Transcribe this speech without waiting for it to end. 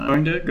I'm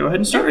going to go ahead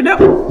and start right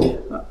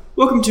now.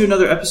 Welcome to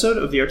another episode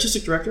of The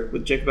Artistic Director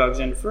with Jacob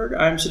Alexander Ferg.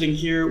 I'm sitting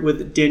here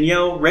with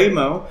Danielle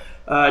Raymo.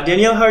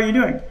 Danielle, how are you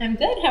doing? I'm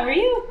good. How are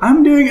you?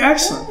 I'm doing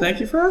excellent. Good. Thank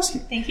you for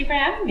asking. Thank you for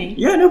having me.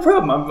 Yeah, no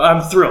problem.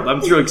 I'm thrilled.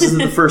 I'm thrilled because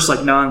this is the first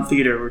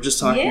non-theater. We're just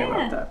talking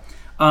about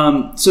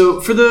that.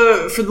 So for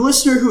the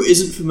listener who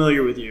isn't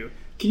familiar with you,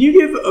 can you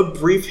give a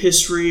brief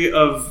history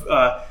of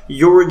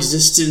your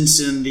existence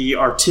in the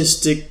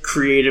artistic,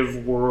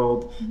 creative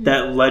world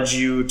that led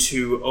you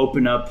to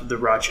open up the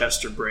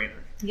Rochester Brainery?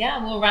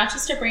 Yeah, well,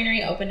 Rochester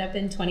Brainery opened up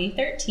in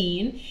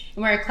 2013,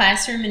 and we're a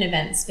classroom and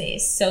event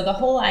space. So the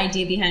whole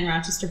idea behind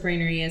Rochester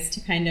Brainery is to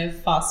kind of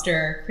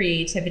foster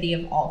creativity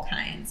of all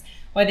kinds.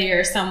 Whether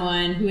you're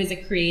someone who is a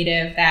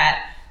creative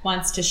that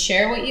wants to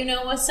share what you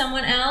know with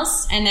someone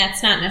else, and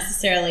that's not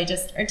necessarily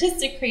just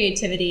artistic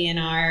creativity in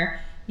our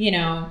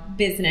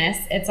business.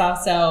 It's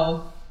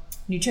also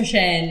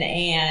nutrition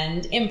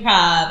and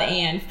improv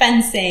and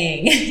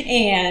fencing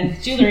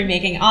and jewelry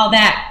making, all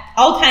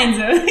kinds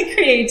of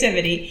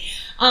creativity.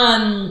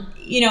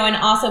 And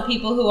also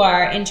people who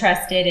are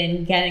interested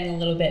in getting a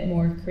little bit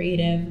more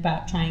creative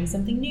about trying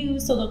something new.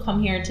 So they'll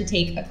come here to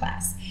take a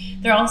class.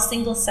 They're all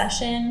single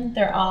session.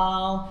 They're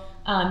all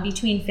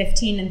between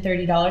 $15 and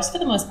 $30 for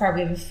the most part.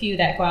 We have a few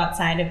that go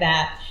outside of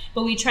that.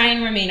 But we try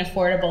and remain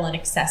affordable and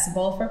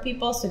accessible for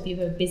people. So if you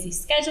have a busy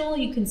schedule,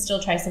 you can still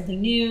try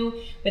something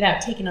new without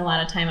taking a lot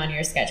of time on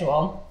your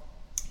schedule.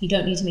 You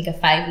don't need to make a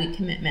 5-week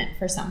commitment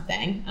for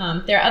something.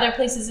 There are other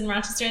places in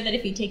Rochester that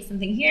if you take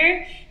something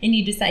here and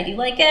you decide you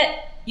like it,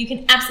 you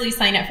can absolutely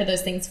sign up for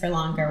those things for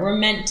longer. We're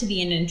meant to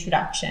be an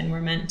introduction.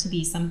 We're meant to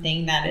be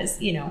something that is,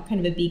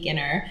 kind of a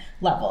beginner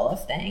level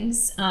of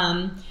things.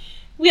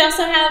 We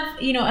also have,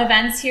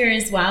 events here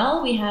as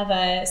well. We have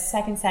a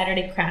second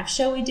Saturday craft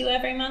show we do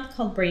every month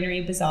called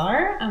Brainery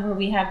Bazaar, where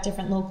we have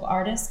different local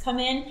artists come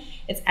in.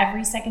 It's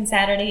every second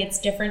Saturday. It's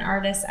different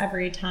artists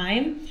every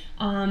time.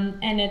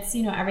 And it's,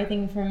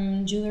 everything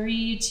from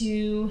jewelry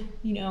to,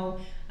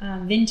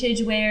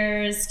 vintage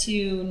wares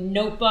to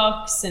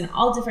notebooks and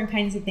all different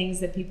kinds of things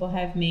that people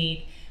have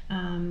made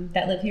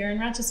that live here in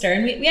Rochester.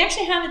 And we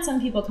actually have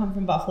some people come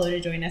from Buffalo to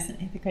join us in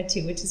Ithaca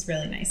too, which is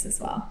really nice as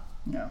well.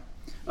 Yeah.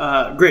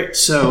 Great.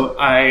 So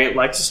I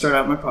like to start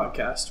out my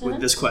podcast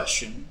with this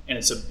question, and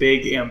it's a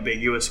big,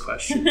 ambiguous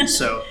question.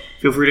 So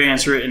feel free to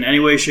answer it in any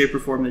way, shape, or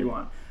form that you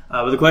want.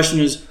 But the question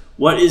is,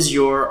 what is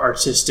your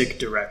artistic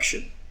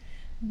direction?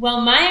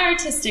 Well, my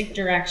artistic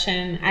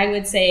direction, I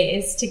would say,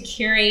 is to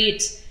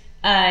curate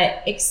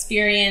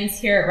experience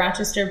here at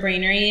Rochester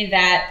Brainery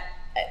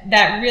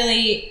that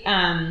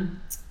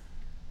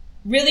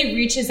really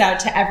reaches out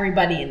to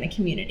everybody in the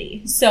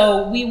community.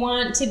 So we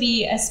want to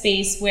be a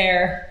space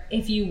where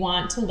if you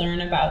want to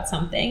learn about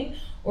something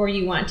or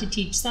you want to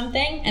teach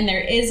something and there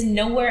is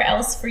nowhere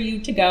else for you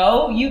to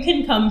go, you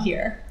can come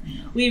here.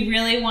 We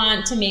really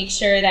want to make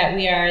sure that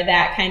we are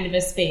that kind of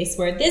a space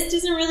where this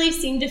doesn't really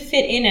seem to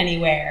fit in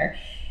anywhere.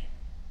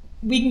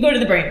 We can go to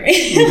the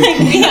Brainery.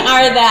 We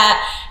are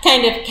that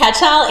kind of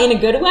catch-all in a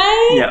good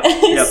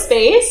way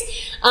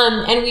space.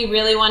 And we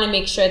really want to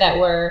make sure that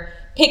we're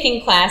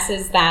picking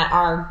classes that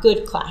are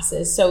good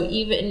classes. So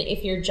even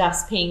if you're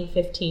just paying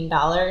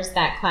 $15,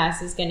 that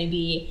class is going to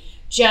be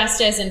just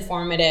as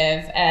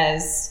informative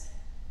as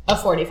a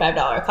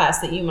 $45 class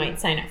that you might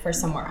sign up for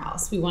somewhere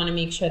else. We want to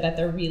make sure that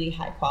they're really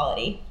high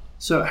quality.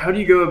 So how do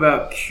you go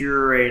about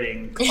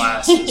curating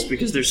classes?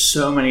 Because there's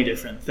so many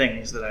different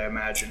things that I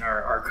imagine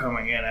are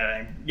coming in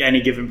at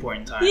any given point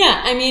in time.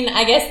 Yeah,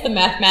 I guess the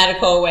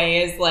mathematical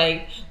way is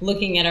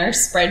looking at our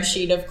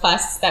spreadsheet of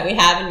classes that we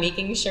have and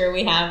making sure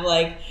we have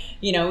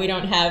we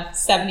don't have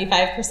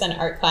 75%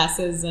 art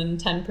classes and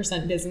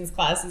 10% business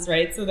classes,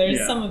 right? So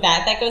there's some of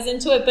that goes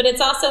into it, but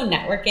it's also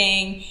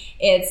networking.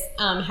 It's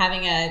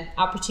having an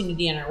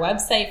opportunity on our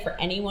website for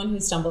anyone who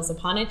stumbles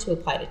upon it to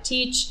apply to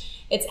teach.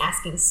 It's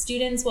asking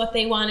students what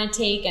they want to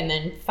take and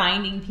then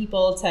finding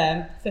people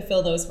to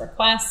fulfill those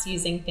requests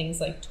using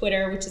things like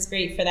Twitter, which is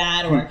great for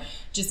that, or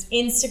just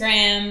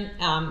Instagram.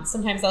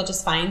 Sometimes I'll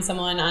just find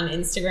someone on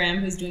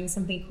Instagram who's doing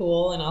something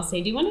cool and I'll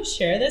say, do you want to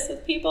share this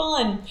with people?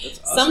 And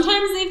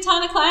sometimes they've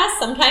taught a class,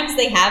 sometimes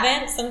they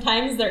haven't,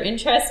 sometimes they're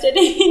interested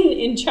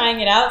in trying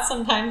it out,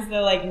 sometimes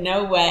they're like,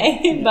 no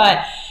way.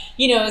 But,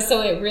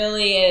 so it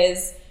really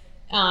is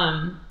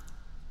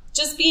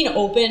just being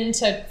open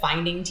to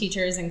finding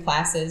teachers and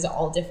classes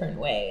all different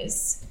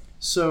ways.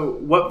 So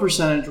what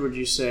percentage would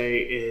you say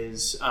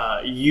is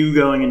you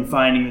going and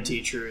finding the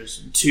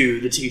teachers to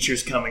the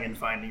teachers coming and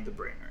finding the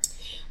Brainery?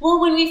 Well,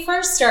 when we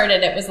first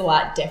started, it was a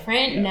lot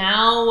different. Yeah.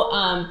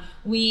 Now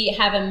we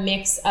have a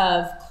mix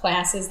of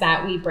classes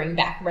that we bring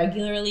back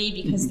regularly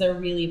because they're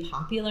really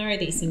popular.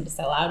 They seem to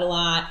sell out a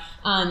lot.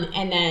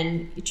 And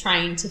then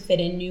trying to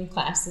fit in new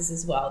classes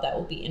as well that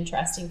will be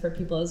interesting for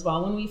people as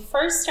well. When we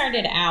first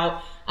started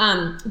out,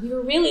 We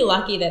were really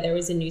lucky that there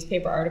was a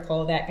newspaper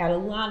article that got a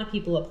lot of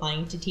people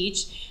applying to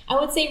teach. I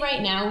would say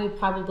right now we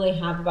probably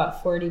have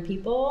about 40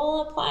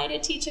 people apply to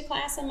teach a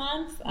class a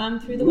month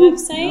through the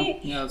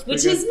website,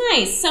 which is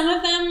nice. Some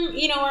of them,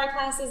 are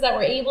classes that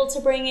we're able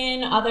to bring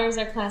in. Others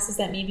are classes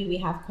that maybe we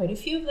have quite a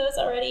few of those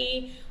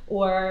already,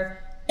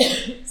 or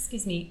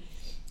excuse me,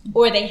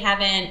 or they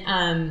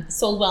haven't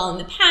sold well in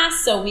the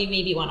past, so we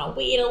maybe want to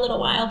wait a little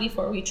while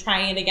before we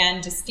try it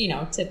again, just,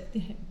 to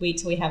wait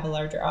till we have a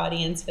larger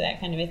audience for that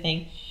kind of a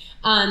thing.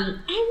 I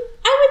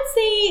would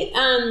say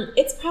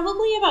it's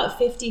probably about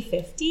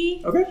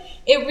 50-50. Okay.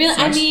 It really, nice.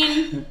 I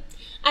mean,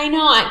 I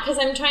know, because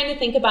I'm trying to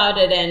think about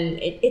it, and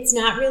it's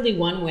not really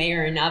one way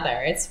or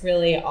another. It's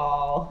really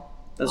all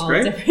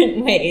great.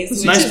 Different ways.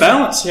 It's a nice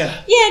balance, yeah.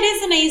 Yeah, it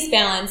is a nice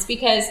balance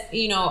because,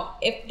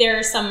 if there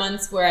are some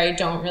months where I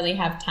don't really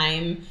have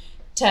time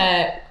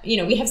to,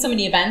 we have so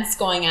many events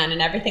going on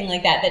and everything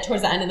like that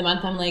towards the end of the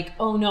month, I'm like,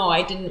 oh no,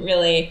 I didn't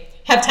really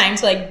have time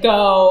to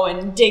go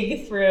and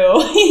dig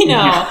through,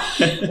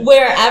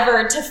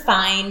 wherever to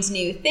find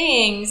new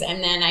things.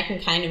 And then I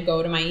can kind of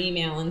go to my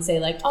email and say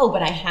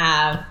but I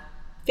have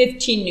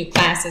 15 new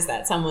classes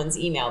that someone's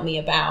emailed me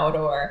about,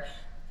 or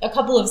a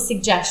couple of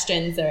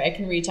suggestions that I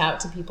can reach out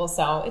to people.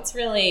 So it's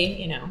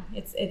really,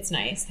 it's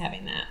nice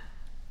having that.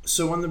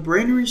 So when the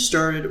Brainery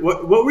started,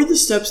 what were the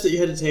steps that you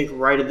had to take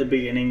right at the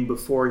beginning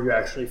before you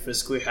actually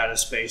physically had a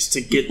space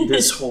to get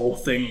this whole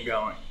thing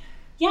going?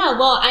 Yeah,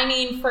 well, I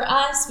mean, for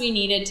us, we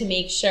needed to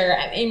make sure,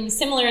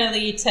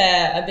 similarly to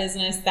a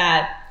business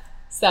that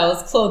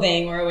sells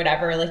clothing or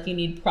whatever, you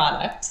need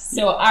product.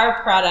 So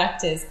our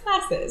product is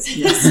classes.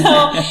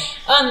 Yeah.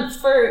 So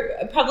for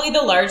probably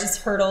the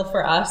largest hurdle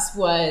for us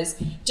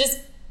was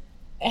just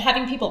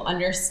having people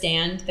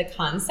understand the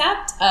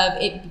concept of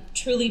it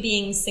truly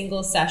being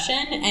single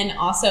session and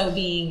also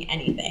being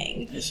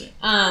anything.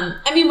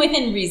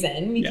 Within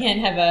reason. We can't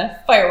have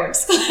a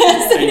fireworks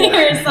class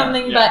or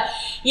something, but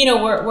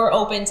we're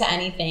open to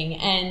anything.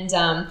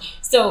 And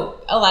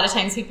so a lot of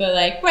times people are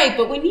like, right,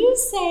 but when you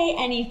say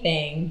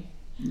anything,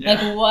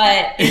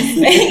 what is,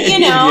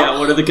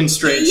 what are the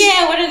constraints?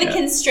 Yeah, what are the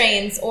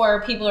constraints?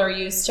 Or people are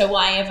used to,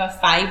 I have a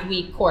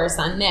 5-week course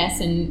on this,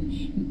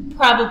 and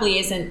probably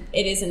isn't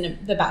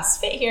the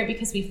best fit here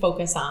because we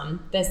focus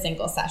on the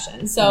single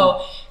session.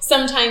 So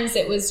sometimes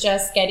it was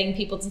just getting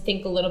people to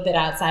think a little bit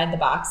outside the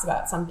box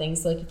about something.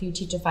 So if you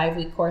teach a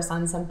 5-week course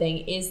on something,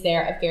 is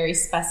there a very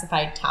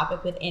specified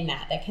topic within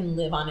that can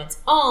live on its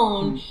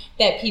own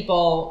that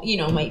people,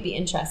 might be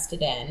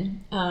interested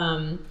in?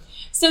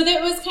 So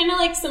there was kind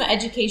of some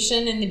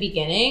education in the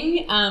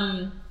beginning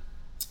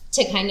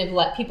to kind of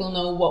let people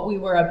know what we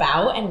were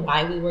about and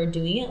why we were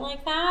doing it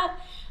like that.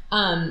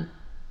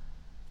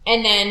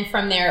 And then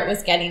from there, it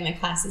was getting the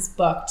classes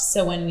booked.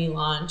 So when we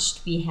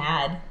launched, we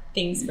had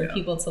things for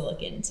people to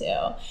look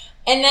into.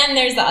 And then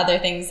there's the other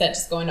things that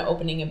just go into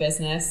opening a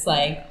business,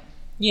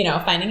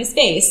 finding a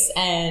space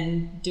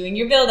and doing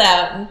your build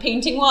out and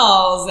painting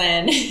walls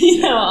and,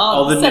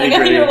 all the setting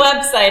up your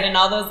website and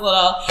all those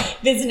little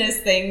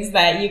business things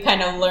that you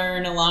kind of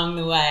learn along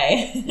the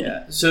way.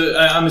 Yeah. So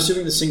I'm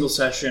assuming the single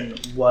session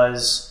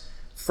was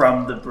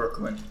from the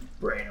Brooklyn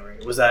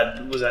Brainery. Was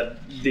that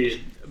the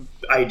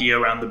idea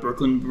around the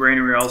Brooklyn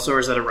Brainery also, or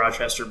is that a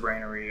Rochester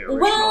Brainery original?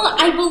 Well,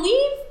 I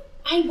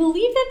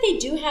believe that they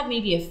do have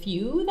maybe a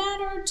few that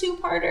are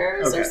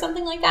two-parters or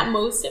something like that.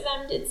 Most of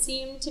them did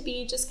seem to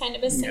be just kind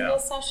of a single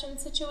session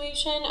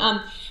situation.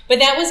 But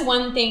that was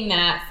one thing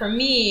that for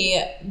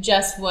me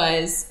just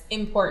was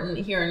important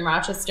here in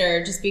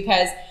Rochester, just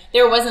because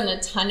there wasn't a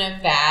ton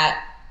of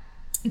that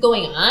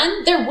going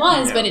on. There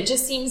was, but it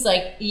just seems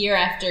like year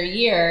after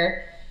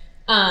year,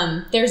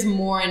 there's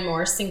more and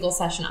more single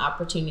session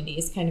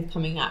opportunities kind of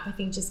coming up. I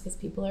think just because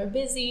people are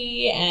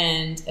busy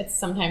and it's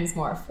sometimes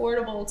more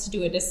affordable to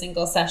do it a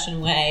single session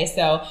way.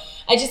 So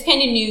I just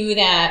kind of knew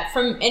that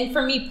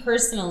for me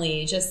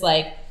personally, just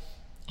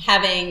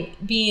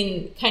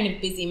being kind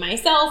of busy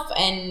myself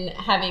and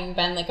having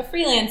been a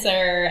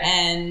freelancer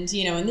and,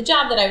 in the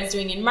job that I was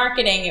doing in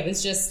marketing, it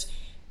was just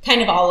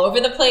kind of all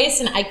over the place,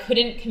 and I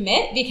couldn't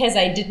commit because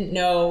I didn't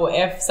know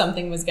if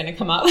something was going to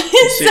come up.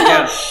 So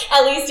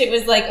at least it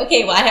was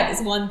okay, well, I have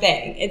this one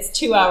thing. It's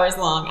 2 hours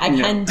long. I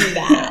can do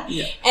that.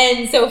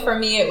 And so for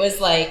me, it was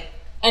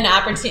an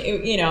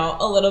opportunity,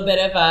 a little bit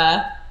of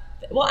a,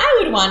 well, I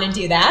would want to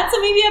do that,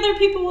 so maybe other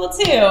people will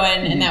too.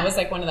 And that was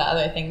one of the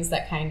other things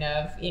that kind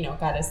of,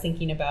 got us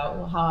thinking about,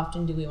 well, how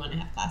often do we want to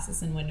have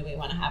classes and when do we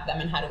want to have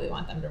them and how do we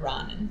want them to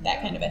run and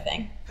that kind of a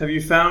thing. Have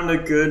you found a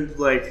good,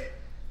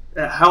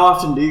 how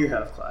often do you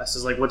have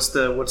classes? What's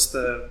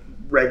the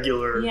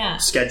regular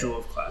schedule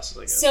of classes,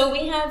 I guess? So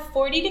we have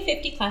 40 to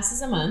 50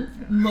 classes a month.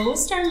 Yeah.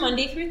 Most are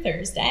Monday through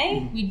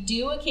Thursday. We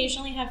do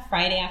occasionally have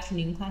Friday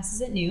afternoon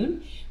classes at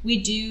noon. We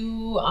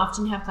do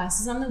often have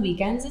classes on the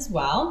weekends as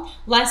well.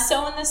 Less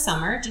so in the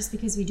summer, just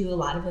because we do a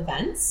lot of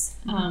events.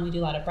 We do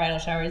a lot of bridal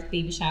showers,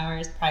 baby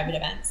showers, private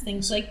events,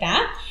 things like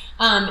that.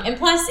 And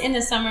plus in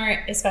the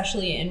summer,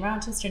 especially in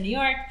Rochester, New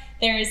York,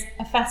 there's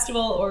a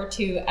festival or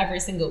two every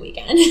single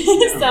weekend.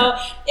 So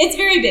it's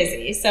very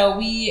busy. So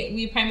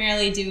we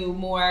primarily do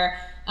more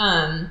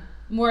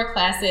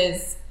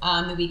classes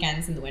on the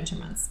weekends in the winter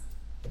months.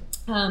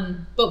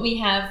 But we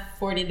have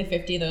 40 to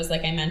 50 of those,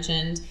 like I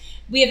mentioned.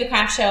 We have the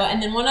craft show.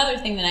 And then one other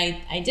thing that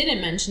I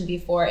didn't mention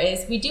before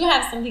is we do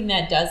have something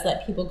that does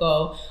let people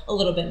go a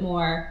little bit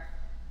more,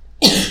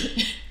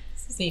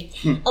 excuse me,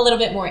 a little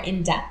bit more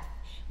in depth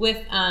with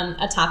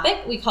a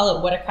topic. We call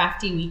it What a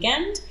Crafty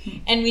Weekend.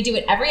 And we do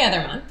it every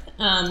other month.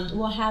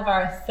 We'll have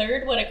our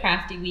third What a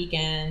Crafty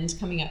Weekend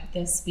coming up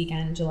this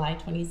weekend, July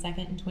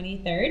 22nd and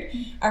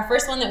 23rd. Our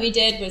first one that we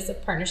did was a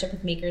partnership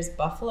with Makers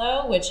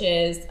Buffalo, which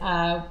is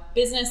a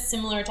business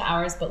similar to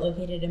ours, but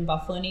located in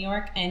Buffalo, New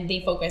York. And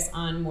they focus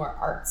on more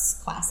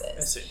arts classes.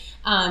 I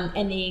see.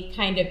 And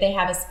they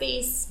have a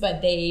space,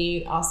 but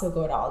they also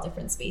go to all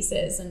different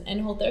spaces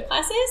and hold their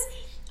classes.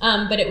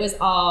 But it was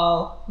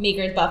all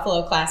Makers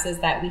Buffalo classes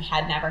that we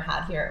had never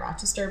had here at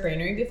Rochester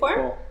Brainery before.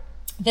 Cool.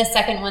 The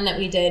second one that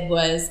we did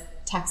was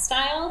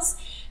textiles.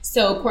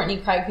 So Courtney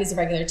Craig, who's a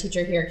regular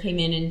teacher here, came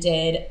in and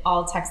did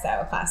all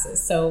textile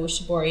classes. So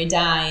shibori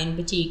dye and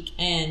batik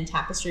and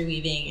tapestry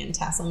weaving and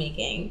tassel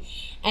making.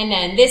 And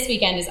then this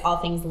weekend is all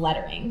things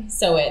lettering.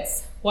 So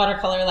it's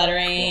watercolor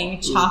lettering,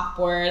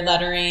 chalkboard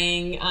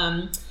lettering,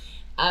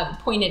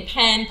 pointed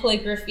pen,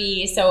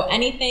 calligraphy. So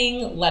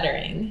anything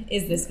lettering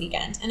is this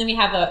weekend. And then we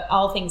have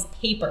all things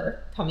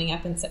paper coming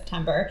up in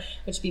September,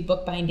 which would be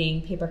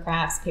bookbinding, paper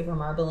crafts, paper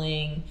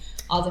marbling,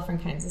 all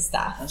different kinds of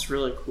stuff. That's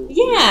really cool.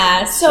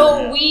 Yeah.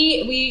 So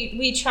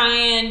we try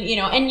and,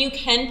 and you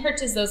can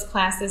purchase those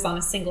classes on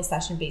a single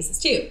session basis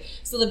too.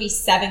 So there'll be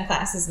 7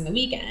 classes in the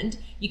weekend.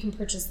 You can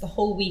purchase the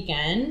whole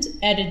weekend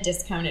at a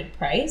discounted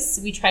price.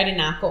 We try to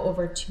not go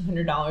over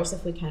 $200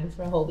 if we can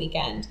for a whole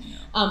weekend.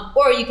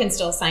 Or you can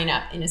still sign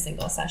up in a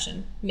single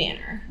session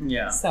manner.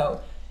 Yeah.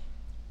 So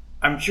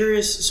I'm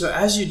curious. So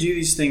as you do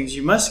these things,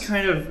 you must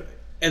kind of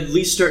at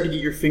least start to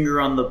get your finger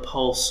on the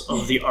pulse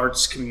of the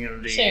arts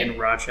community in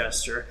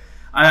Rochester.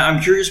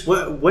 I'm curious,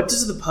 what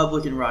does the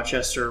public in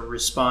Rochester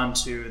respond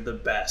to the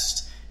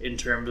best in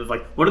terms of,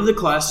 like, what are the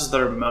classes that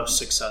are most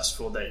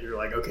successful that you're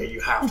like, okay, you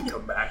have to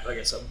come back, like,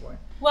 at some point?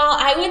 Well,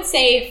 I would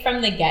say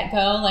from the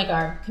get-go, like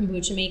our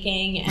kombucha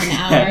making and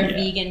our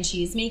vegan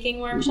cheese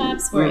making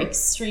workshops were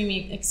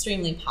extremely,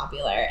 extremely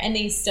popular, and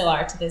they still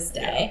are to this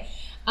day.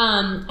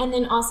 And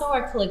then also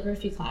our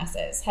calligraphy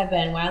classes have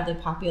been wildly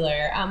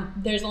popular.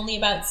 There's only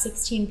about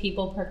 16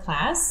 people per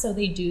class, so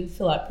they do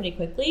fill up pretty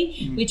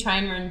quickly. We try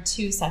and run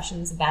 2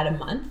 sessions about a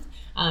month,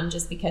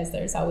 just because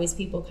there's always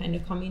people kind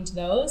of coming to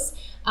those.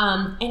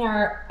 And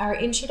our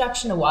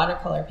introduction to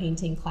watercolor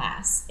painting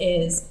class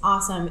is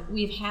awesome.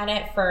 We've had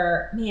it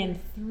for,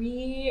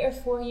 3 or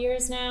 4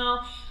 years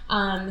now.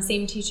 The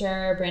same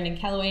teacher, Brandon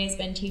Kellaway, has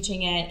been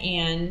teaching it,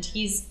 and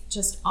he's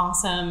just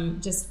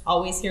awesome. Just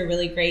always hear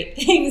really great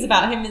things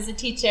about him as a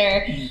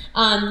teacher.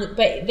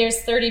 But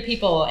there's 30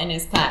 people in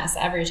his class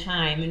every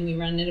time, and we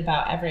run it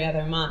about every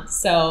other month.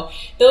 So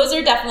those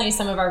are definitely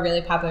some of our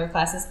really popular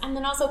classes. And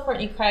then also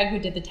Courtney Craig, who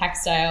did the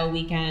textile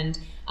weekend.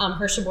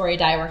 Her shibori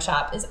dye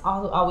workshop is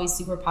always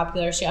super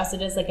popular. She also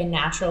does like a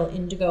natural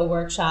indigo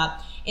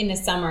workshop in the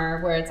summer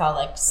where it's all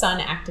like sun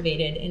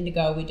activated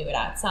indigo. We do it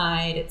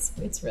outside.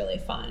 It's really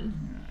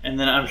fun. And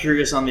then I'm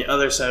curious on the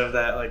other side of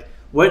that, like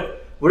what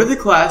are the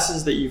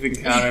classes that you've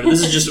encountered?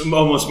 This is just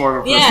almost more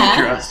of a personal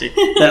curiosity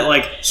that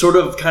like sort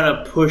of kind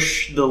of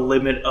push the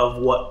limit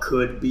of what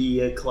could be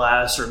a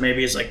class, or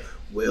maybe it's like,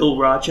 will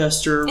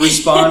Rochester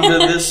respond to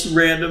this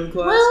random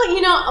class?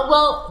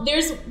 Well,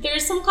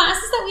 there's some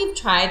classes that we've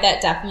tried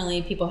that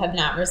definitely people have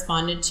not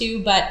responded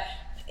to, but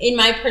in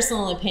my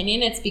personal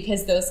opinion, it's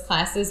because those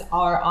classes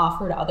are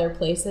offered other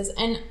places,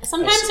 and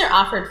sometimes they're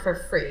offered for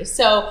free.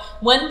 So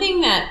one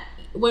thing that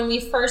when we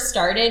first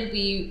started,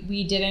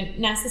 we didn't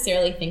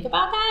necessarily think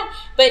about that.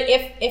 But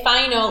if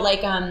I know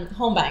like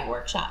home buying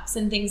workshops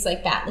and things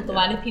like that, like a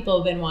lot of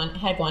people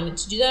had wanted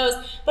to do those,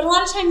 but a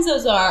lot of times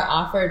those are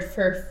offered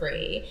for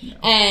free,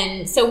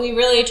 and so we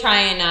really try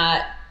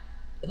and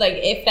like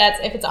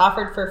if it's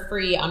offered for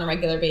free on a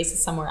regular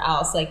basis somewhere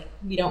else, like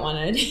we don't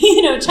want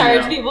to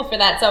charge people for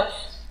that. So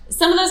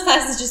some of those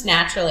classes just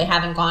naturally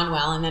haven't gone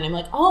well, and then I'm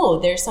like, oh,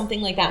 there's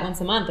something like that once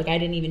a month. Like I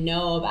didn't even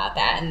know about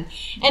that, and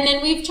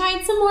then we've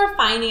tried some more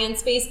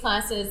finance-based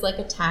classes, like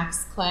a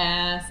tax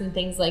class and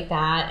things like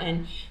that.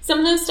 And some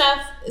of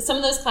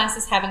those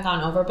classes haven't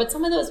gone over, but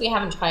some of those we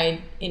haven't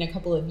tried in a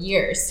couple of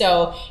years.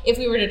 So if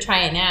we were to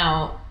try it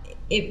now,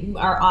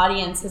 our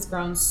audience has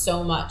grown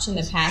so much in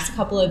the past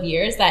couple of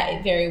years that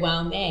it very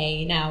well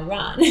may now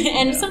run.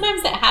 And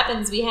sometimes that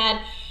happens. We had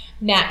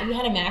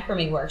a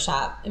macrame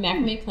workshop, a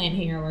macrame plant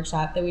hanger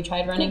workshop that we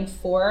tried running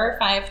 4 or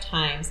 5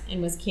 times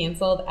and was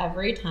canceled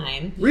every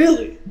time.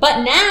 Really?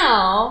 But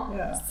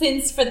now,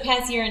 since for the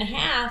past year and a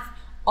half,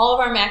 all of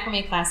our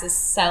macrame classes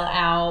sell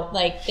out.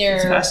 Like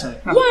they're That's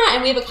fascinating. Huh. Yeah,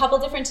 and we have a couple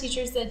different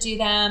teachers that do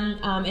them,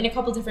 and a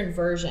couple different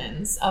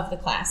versions of the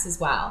class as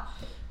well.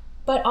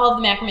 But all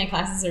of the macrame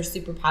classes are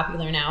super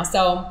popular now.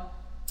 So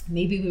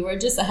maybe we were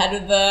just ahead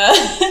of the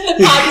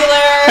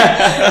popular,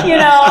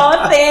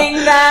 thing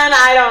then.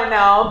 I don't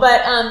know.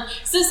 But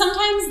so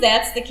sometimes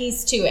that's the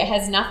case too. It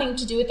has nothing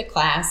to do with the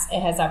class.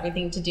 It has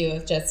everything to do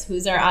with just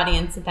who's our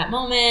audience at that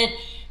moment.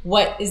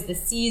 What is the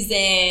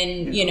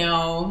season?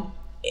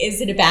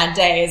 Is it a bad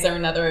day? Is there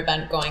another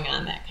event going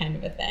on? That kind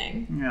of a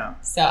thing. Yeah.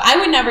 So I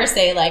would never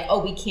say like, oh,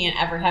 we can't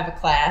ever have a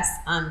class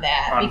on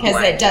that because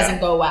it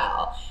doesn't go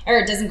well or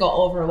it doesn't go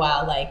over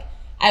well. Like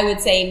I would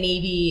say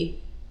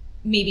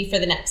maybe for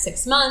the next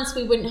 6 months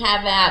we wouldn't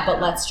have that, but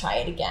let's try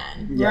it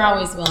again. Yeah. We're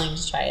always willing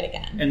to try it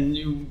again. And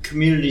new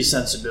community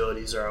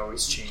sensibilities are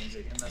always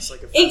changing, and that's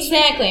like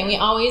exactly. And we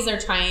always are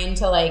trying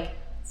to like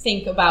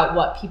think about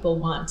what people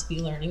want to be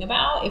learning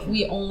about. If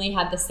we only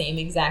had the same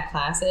exact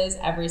classes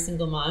every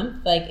single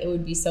month, like it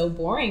would be so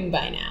boring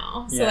by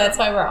now. So that's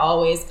why we're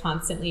always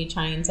constantly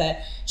trying to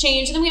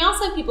change. And then we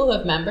also have people who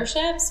have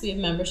memberships. We have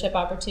membership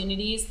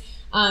opportunities.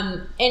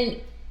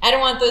 And I don't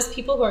want those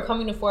people who are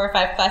coming to 4 or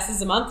 5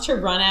 classes a month to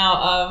run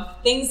out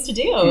of things to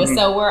do. Mm-hmm.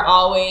 So we're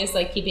always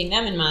like keeping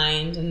them in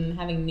mind and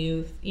having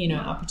new,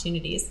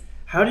 opportunities.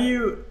 How do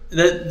you,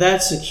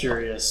 that's a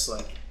curious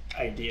like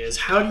idea, is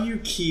how do you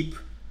keep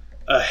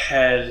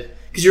ahead?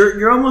 Because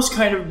you're almost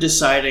kind of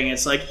deciding,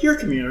 it's like your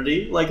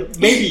community, like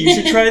maybe you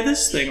should try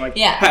this thing. Like,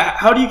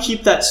 how do you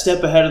keep that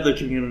step ahead of the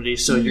community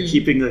so you're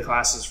keeping the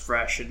classes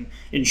fresh and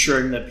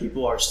ensuring that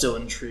people are still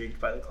intrigued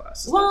by the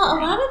classes? Well, a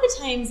lot of the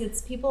times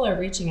it's people are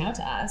reaching out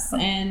to us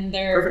and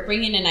they're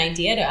bringing an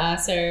idea to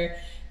us, or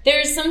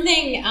there's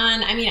something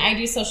on, I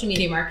do social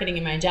media marketing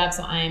in my job,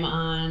 so I'm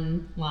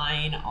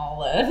online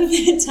all of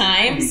the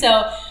time. So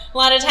a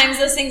lot of times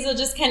those things will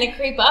just kind of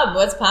creep up.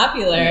 What's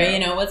popular,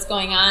 what's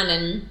going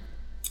on,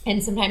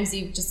 and sometimes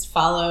you just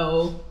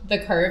follow the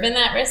curve in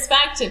that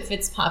respect. If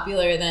it's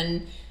popular,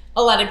 then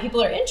a lot of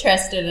people are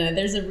interested in it.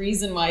 There's a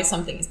reason why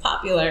something is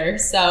popular.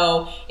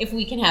 So if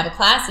we can have a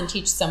class and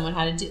teach someone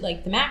how to do,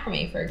 like the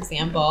macrame, for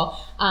example,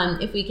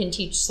 if we can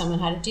teach someone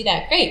how to do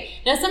that, great.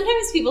 Now,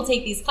 sometimes people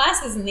take these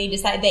classes and they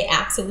decide they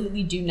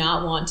absolutely do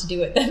not want to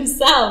do it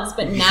themselves,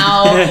 but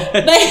now,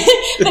 but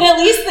at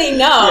least they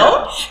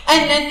know. Yeah.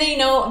 And then they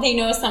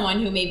know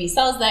someone who maybe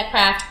sells that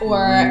craft,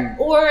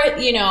 or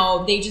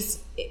they just,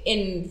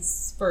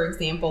 for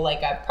example,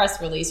 like a press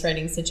release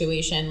writing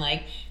situation,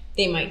 like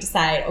they might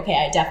decide,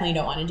 okay, I definitely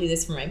don't want to do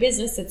this for my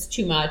business. It's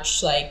too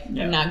much. Like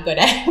I'm not good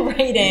at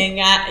writing,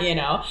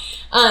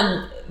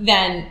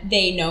 then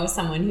they know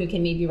someone who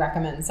can maybe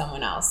recommend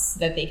someone else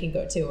that they can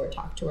go to or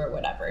talk to or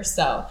whatever.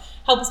 So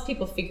helps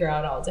people figure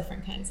out all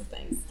different kinds of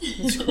things.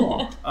 That's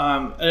cool.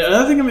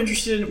 Another thing I'm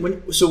interested in,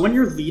 when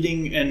you're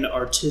leading an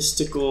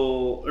artistic,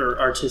 I'll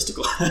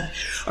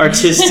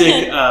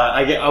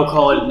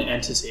call it an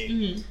entity.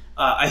 Mm-hmm.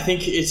 I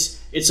think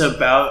it's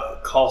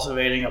about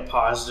cultivating a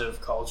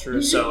positive culture.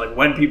 Mm-hmm. So like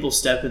when people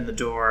step in the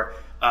door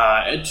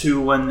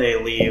to when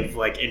they leave,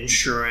 like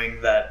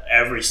ensuring that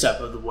every step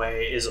of the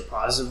way is a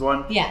positive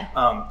one. Yeah.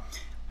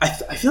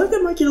 I feel like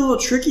that might get a little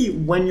tricky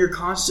when you're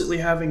constantly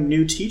having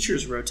new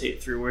teachers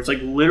rotate through, where it's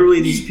like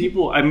literally these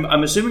people.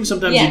 I'm assuming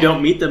sometimes you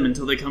don't meet them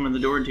until they come in the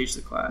door and teach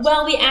the class.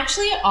 Well, we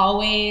actually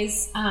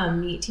always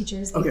meet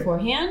teachers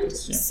beforehand.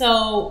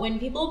 So when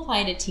people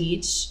apply to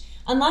teach,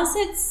 unless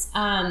it's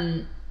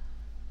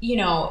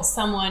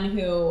someone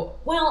who,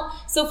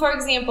 so for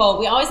example,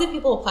 we always have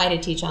people apply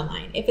to teach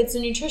online. If it's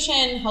a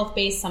nutrition,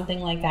 health-based, something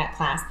like that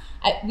class,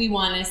 we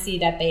want to see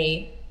that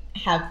they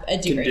have a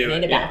degree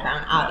in a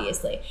background,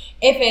 obviously.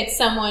 If it's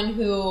someone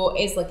who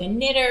is like a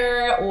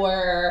knitter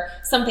or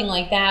something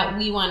like that,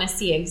 we want to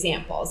see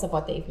examples of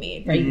what they've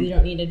made, right? Mm-hmm. You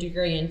don't need a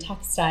degree in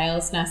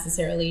textiles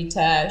necessarily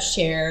to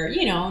share,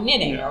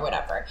 knitting or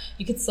whatever.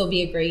 You could still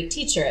be a great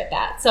teacher at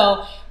that.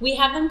 So we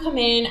have them come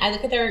in, I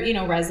look at their,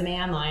 resume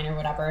online or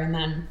whatever, and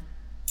then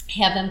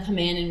have them come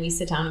in and we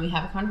sit down and we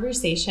have a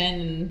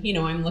conversation, and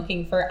I'm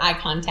looking for eye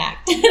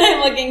contact and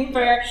I'm looking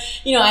for,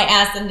 I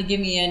ask them to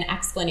give me an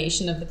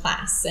explanation of the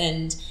class,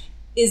 and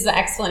is the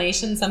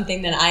explanation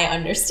something that I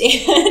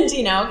understand,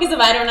 because if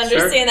I don't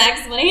understand the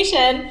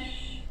explanation,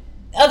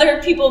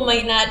 other people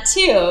might not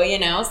too,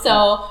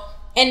 so.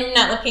 And I'm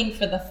not looking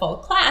for the full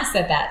class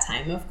at that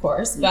time, of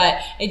course, but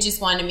I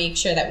just want to make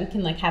sure that we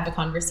can have a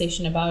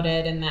conversation about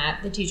it and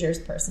that the teacher is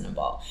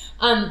personable.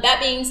 That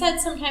being said,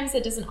 sometimes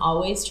it doesn't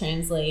always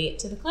translate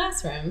to the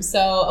classroom. So,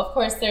 of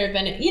course, there have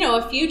been,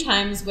 a few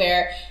times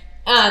where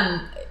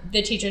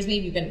the teacher's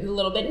maybe been a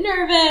little bit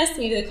nervous,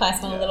 maybe the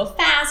class went a little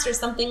fast or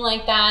something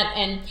like that,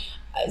 and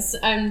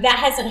that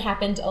hasn't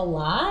happened a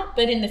lot,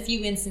 but in the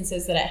few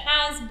instances that it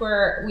has,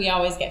 we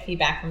always get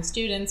feedback from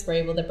students. We're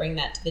able to bring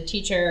that to the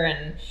teacher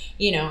and,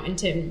 and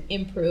to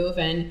improve.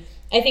 And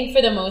I think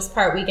for the most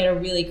part, we get a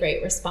really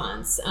great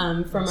response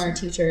from our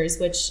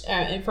teachers,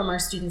 and from our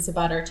students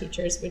about our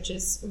teachers, which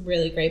is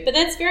really great. But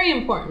that's very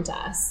important to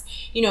us.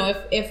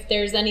 If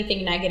there's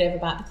anything negative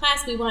about the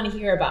class, we want to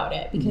hear about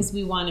it because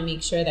we want to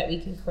make sure that we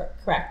can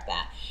correct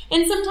that.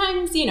 And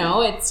sometimes,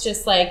 it's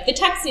just like the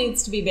text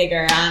needs to be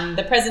bigger on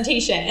the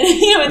presentation.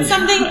 It's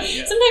something.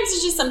 Sometimes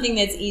it's just something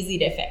that's easy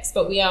to fix,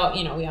 but we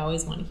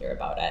always want to hear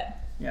about it.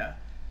 Yeah.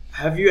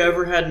 Have you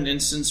ever had an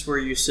instance where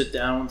you sit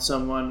down with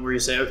someone where you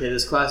say, okay,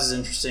 this class is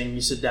interesting, you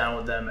sit down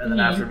with them, and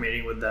then after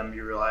meeting with them,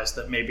 you realize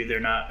that maybe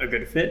they're not a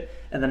good fit?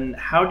 And then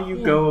how do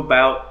you go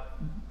about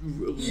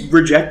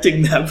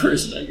rejecting that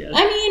person, I guess?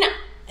 I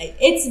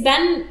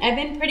mean, I've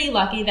been pretty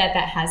lucky that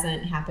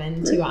hasn't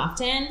happened too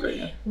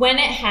often. When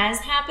it has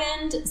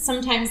happened,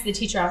 sometimes the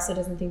teacher also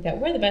doesn't think that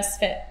we're the best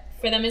fit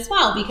for them as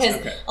well, because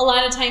a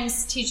lot of times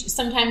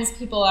sometimes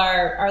people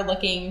are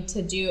looking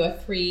to do a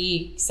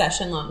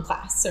 3-session long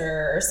class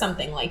or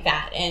something like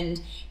that,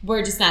 and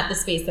we're just not the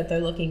space that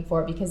they're looking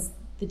for because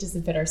it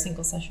doesn't fit our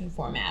single session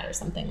format or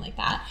something like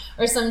that.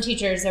 Or some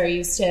teachers are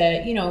used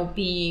to,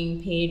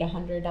 being paid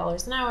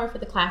 $100 an hour for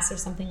the class or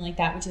something like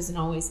that, which isn't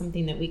always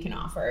something that we can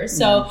offer.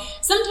 So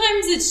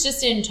sometimes it's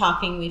just in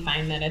talking we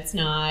find that it's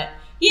not,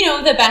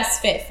 the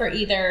best fit for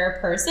either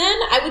person.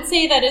 I would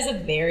say that is a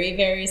very,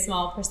 very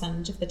small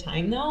percentage of the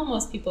time, though.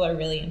 Most people are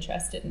really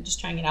interested in just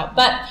trying it out.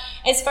 But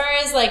as far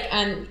as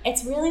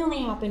it's really only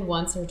happened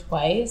once or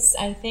twice,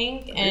 I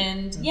think.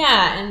 And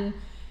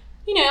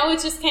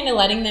it's just kind of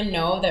letting them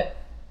know that,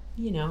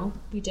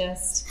 we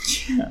just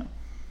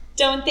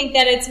don't think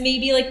that it's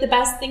maybe like the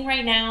best thing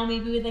right now.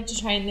 Maybe we'd like to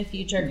try it in the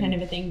future, kind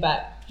of a thing.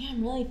 But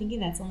I'm really thinking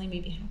that's only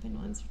maybe happened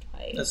once or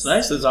twice. That's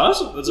nice. That's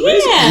awesome. That's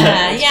amazing.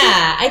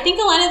 Yeah. I think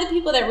a lot of the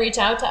people that reach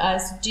out to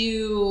us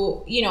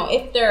do,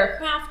 if they're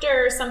a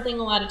crafter or something,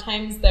 a lot of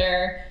times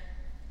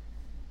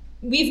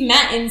we've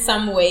met in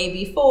some way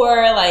before.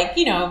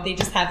 They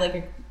just have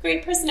a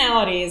great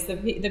personalities,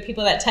 the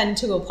people that tend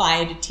to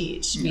apply to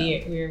teach.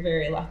 We're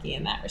very lucky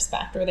in that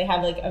respect. Or they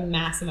have a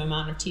massive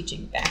amount of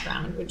teaching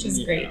background, which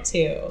is great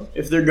too.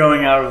 If they're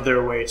going out of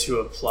their way to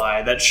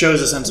apply, that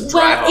shows a sense of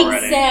drive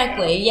already.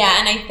 Exactly,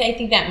 and I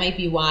think that might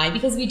be why,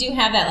 because we do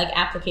have that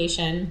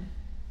application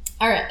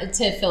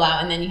to fill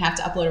out, and then you have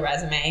to upload a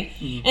resume.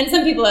 And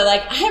some people are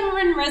like, I haven't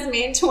written a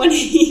resume in 20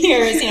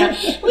 years.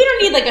 We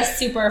don't need a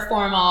super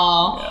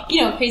formal,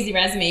 crazy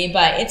resume,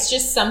 but it's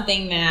just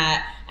something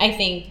that I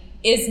think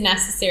is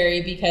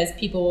necessary, because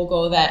people will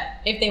go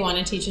that if they want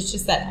to teach, it's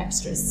just that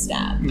extra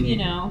step,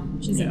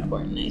 which is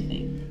important, I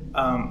think.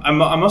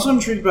 I'm also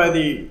intrigued by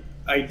the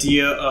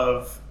idea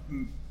of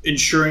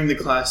ensuring the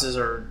classes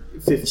are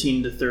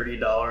 $15 to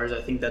 $30.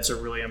 I think that's a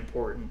really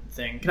important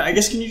thing. Can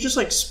you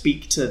just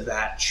speak to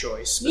that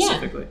choice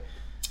specifically?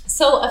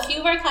 So a few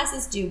of our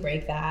classes do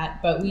break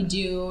that, but we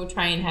do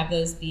try and have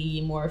those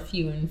be more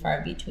few and far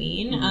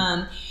between.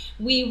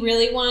 We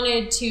really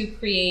wanted to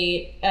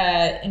create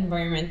an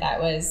environment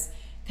that was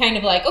kind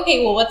of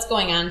okay, well, what's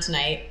going on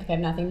tonight? I have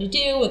nothing to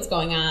do. What's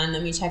going on?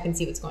 Let me check and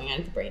see what's going on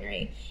at the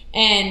Brainery.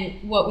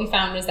 And what we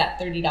found was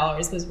that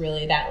 $30 was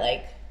really that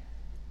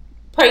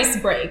price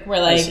break. We're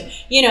if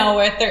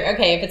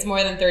it's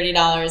more than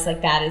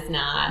 $30, that is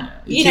not.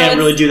 You can't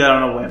really do that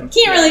on a whim.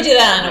 Can't really do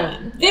that on a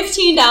whim.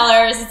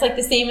 $15, it's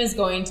the same as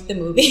going to the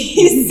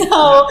movies.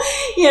 So,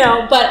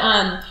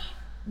 but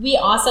we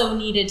also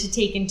needed to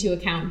take into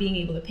account being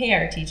able to pay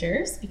our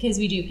teachers, because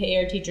we do pay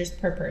our teachers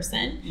per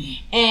person.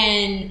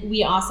 And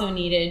we also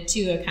needed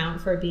to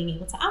account for being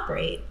able to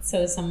operate.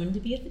 So someone to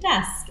be at the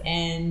desk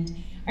and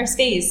our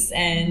space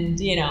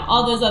and,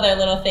 all those other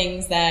little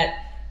things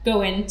that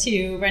go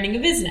into running a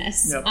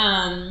business.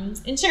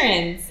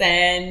 Insurance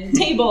and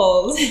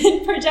tables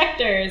and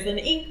projectors and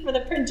ink for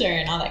the printer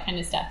and all that kind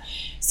of stuff.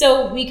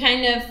 So we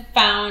kind of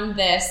found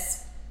this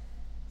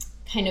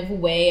kind of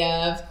way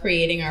of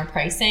creating our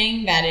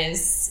pricing that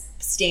is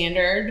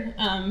standard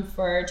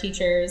for our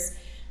teachers.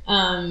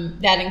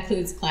 That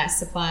includes class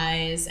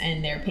supplies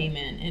and their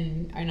payment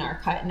and our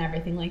cut and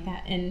everything like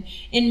that. And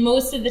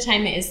most of the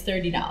time it is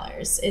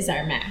 $30 is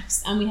our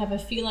max. We have a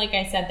few, like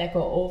I said, that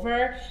go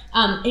over.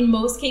 In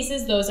most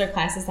cases, those are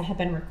classes that have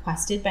been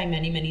requested by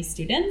many, many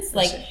students.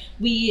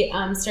 We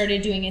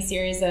started doing a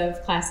series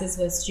of classes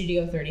with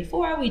Studio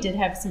 34. We did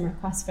have some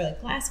requests for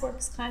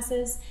Glassworks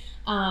classes.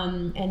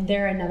 And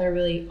they're another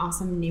really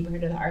awesome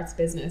neighborhood of the arts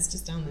business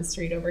just down the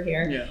street over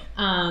here.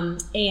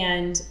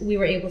 And we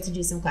were able to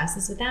do some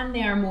classes with them.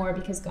 They are more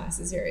because glass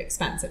is very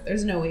expensive.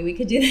 There's no way we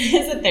could do this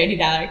as a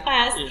 $30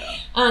 class.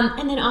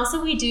 And then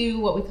also we do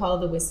what we call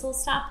the Whistle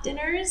Stop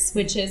Dinners,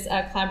 which is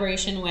a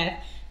collaboration with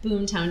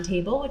Boomtown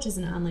Table, which is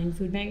an online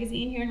food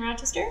magazine here in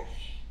Rochester.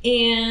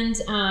 And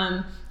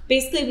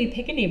basically we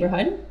pick a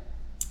neighborhood.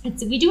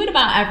 We do it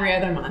about every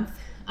other month.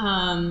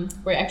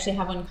 We actually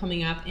have one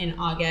coming up in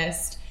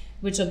August,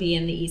 which will be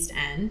in the East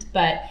End.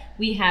 But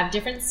we have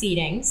different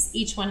seatings.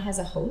 Each one has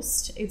a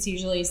host. It's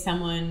usually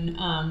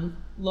someone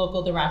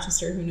local to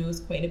Rochester who knows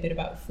quite a bit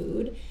about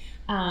food.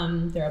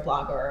 They're a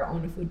blogger or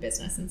own a food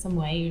business in some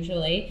way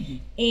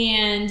usually.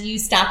 And you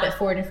stop at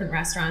 4 different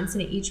restaurants,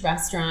 and at each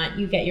restaurant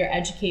you get your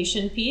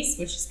education piece,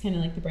 which is kind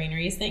of like the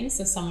Brainery's thing.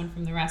 So someone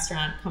from the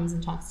restaurant comes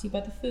and talks to you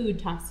about the food,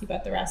 talks to you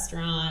about the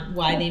restaurant,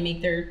 why they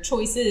make their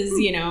choices,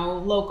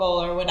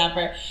 local or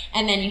whatever.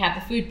 And then you have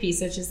the food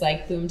piece, which is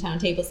like Boomtown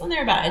Tables, and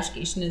they're about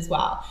education as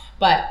well.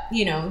 But,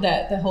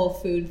 the whole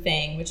food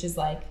thing, which is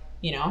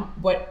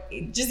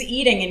just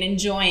eating and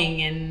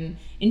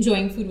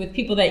enjoying food with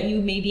people that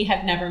you maybe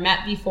have never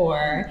met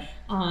before.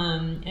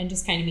 and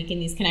just kind of making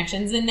these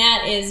connections. And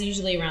that is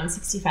usually around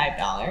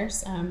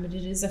 $65, but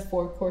it is a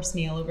 4-course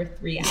meal over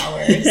 3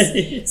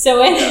 hours.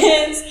 So it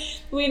is.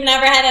 We've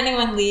never had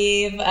anyone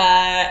leave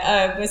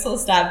a whistle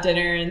stop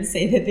dinner and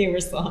say that they were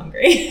still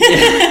hungry.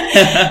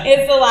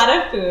 It's a lot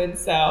of food,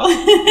 so.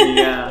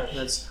 Yeah.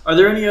 Are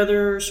there any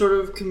other sort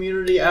of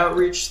community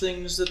outreach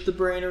things that the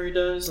Brainery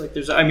does? Like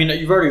you've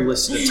already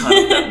listed a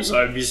ton of them, so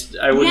I wouldn't be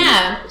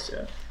surprised.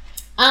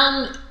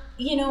 Yeah.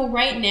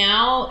 Right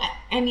now,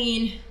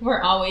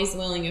 we're always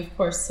willing, of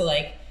course, to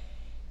like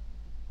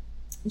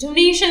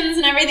donations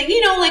and everything.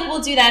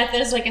 We'll do that if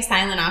there's like a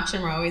silent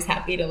auction. We're always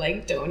happy to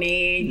like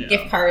donate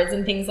gift cards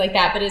and things like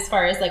that. But as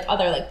far as like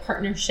other like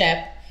partnership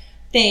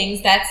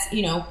things, that's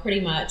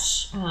pretty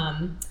much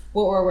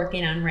what we're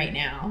working on right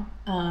now.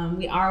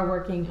 We are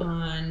working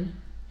on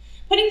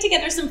putting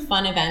together some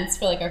fun events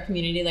for like our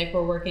community. Like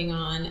we're working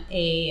on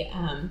a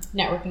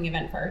networking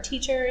event for our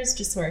teachers,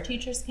 just so our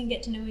teachers can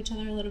get to know each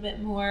other a little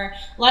bit more.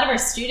 A lot of our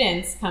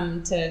students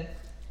come to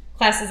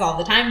classes all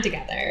the time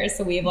together,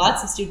 so we have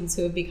lots of students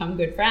who have become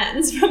good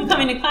friends from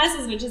coming to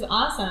classes, which is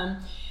awesome.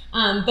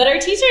 But our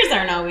teachers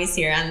aren't always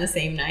here on the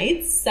same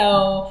nights,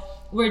 so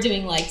we're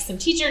doing like some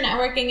teacher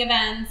networking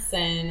events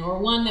or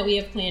one that we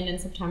have planned in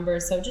September.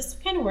 So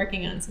just kind of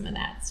working on some of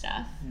that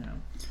stuff. Yeah.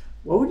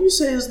 What would you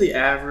say is the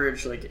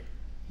average like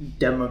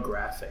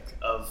demographic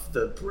of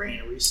the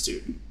Brainery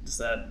student? Does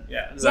that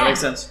make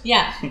sense?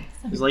 Yeah.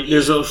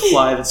 There's a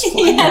fly that's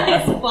flying.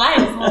 There's a fly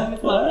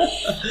that's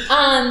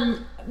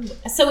flying.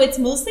 So it's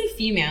mostly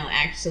female,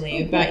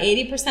 actually, about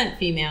 80%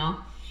 female.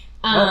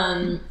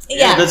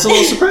 That's a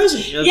little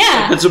surprising.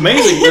 That's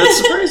amazing. That's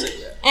surprising.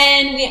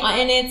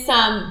 And it's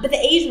but the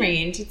age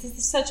range,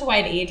 it's such a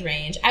wide age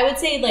range. I would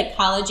say like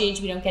college age,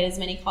 we don't get as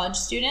many college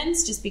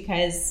students just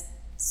because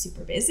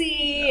super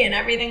busy and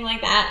everything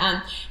like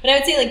that. But I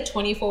would say like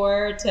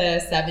 24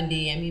 to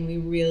 70. We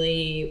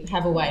really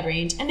have a wide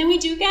range. And then we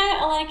do get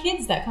a lot of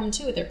kids that come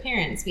too with their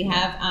parents. We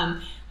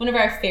have one of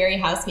our fairy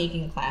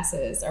housemaking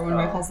classes, or one of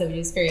our classes that we do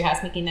is fairy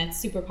housemaking. That's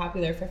super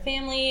popular for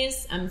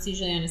families. It's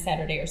usually on a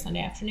Saturday or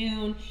Sunday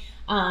afternoon.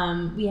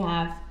 We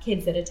have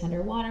kids that attend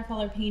our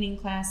watercolor painting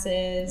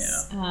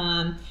classes.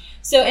 Yeah.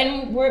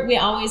 We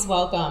always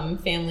welcome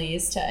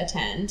families to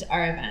attend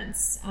our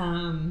events.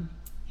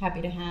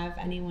 Happy to have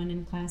anyone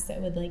in class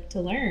that would like to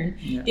learn.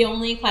 Yeah. The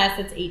only class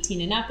that's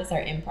 18 and up is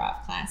our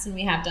improv class, and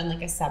we have done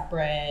like a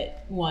separate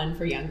one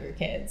for younger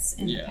kids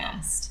in the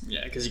past.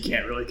 Yeah, because you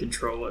can't really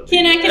control it.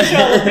 Cannot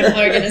control what people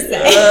are going to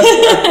say.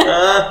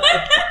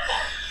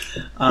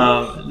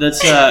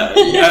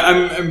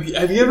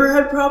 Have you ever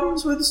had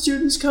problems with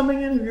students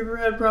coming in? Have you ever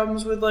had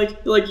problems with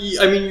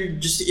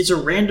it's a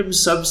random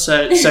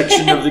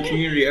section of the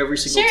community every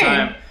single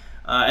time.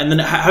 And then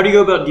how do you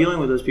go about dealing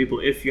with those people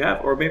if you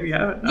have, or maybe you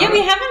haven't?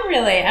 We haven't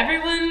really.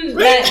 Everyone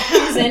that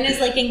comes in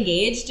is like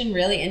engaged and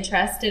really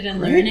interested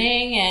in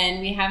learning, and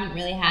we haven't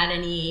really had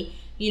any,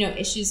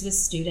 issues with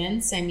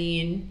students. Why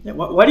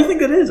do you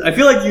think that is? I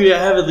feel like you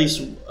have at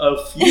least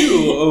a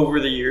few over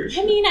the years.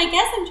 I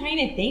guess I'm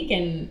trying to think,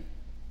 and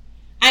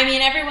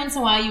every once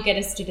in a while you get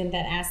a student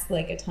that asks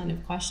like a ton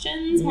of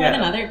questions more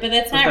than other, but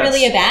that's not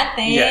really a bad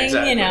thing,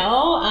 exactly.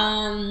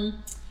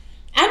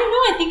 I don't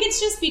know. I think it's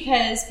just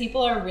because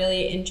people are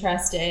really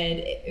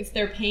interested. If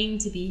they're paying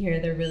to be here,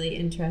 they're really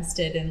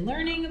interested in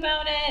learning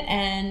about it.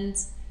 And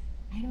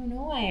I don't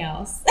know why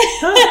else.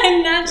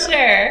 I'm not sure.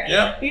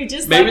 Yeah. We've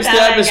just maybe it's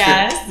the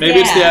atmosphere. Maybe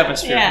it's the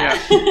atmosphere.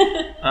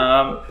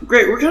 Yeah.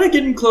 Great. We're kind of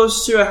getting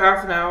close to a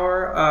half an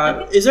hour.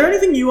 Okay. Is there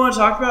anything you want to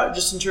talk about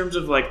just in terms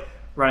of like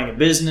running a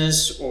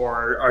business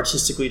or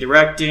artistically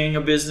directing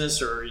a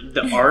business or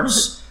the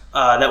arts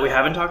that we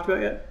haven't talked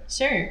about yet?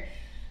 Sure.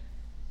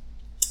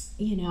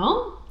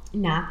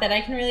 Not that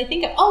I can really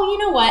think of. Oh, you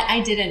know what? I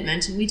didn't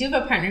mention. We do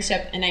have a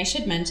partnership, and I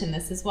should mention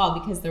this as well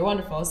because they're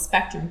wonderful.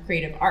 Spectrum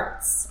Creative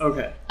Arts.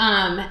 Okay.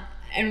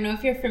 I don't know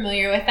if you're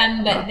familiar with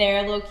them, but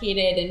they're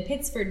located in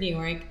Pittsford, New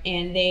York,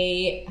 and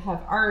they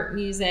have art,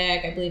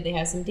 music. I believe they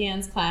have some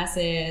dance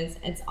classes.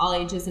 It's all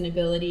ages and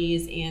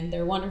abilities, and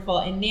they're wonderful.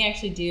 And they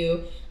actually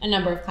do a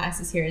number of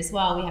classes here as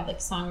well. We have like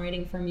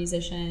songwriting for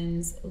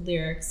musicians,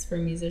 lyrics for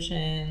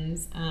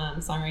musicians,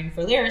 songwriting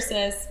for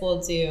lyricists. We'll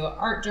do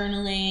art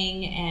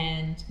journaling,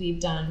 and we've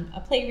done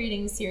a play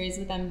reading series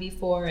with them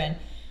before, and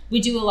we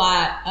do a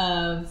lot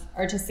of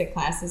artistic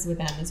classes with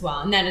them as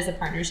well. And that is a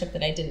partnership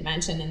that I didn't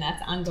mention, and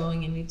that's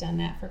ongoing, and we've done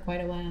that for quite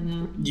a while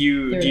now. Do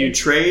you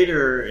trade,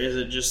 or is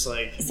it just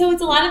like... So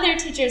it's a lot of their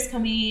teachers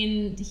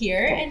coming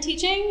here and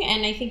teaching,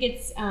 and I think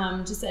it's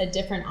just a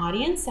different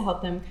audience to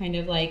help them kind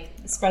of like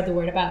spread the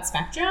word about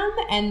Spectrum.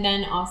 And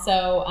then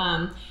also,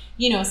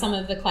 some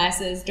of the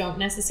classes don't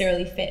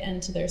necessarily fit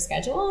into their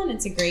schedule, and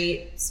it's a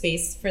great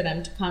space for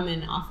them to come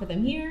and offer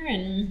them here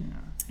and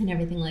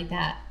everything like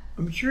that.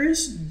 I'm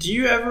curious,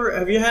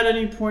 have you had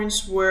any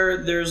points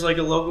where there's like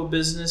a local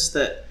business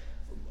that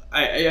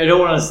I don't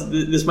want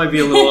to, this might be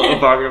a little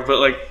evocative, but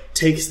like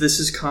takes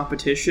this as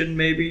competition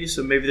maybe?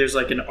 So maybe there's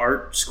like an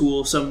art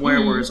school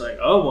somewhere where it's like,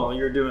 oh, well,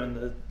 you're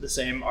doing the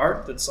same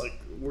art that's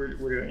like we're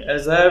doing.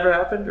 Has that ever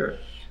happened? Or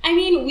I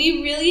mean,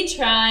 we really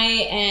try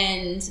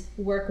and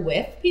work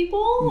with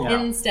people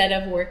instead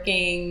of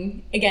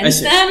working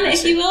against them,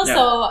 if you will. Yeah.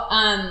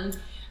 So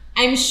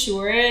I'm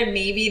sure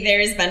maybe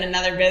there's been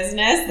another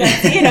business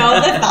that,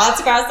 the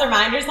thoughts cross their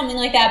mind or something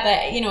like that.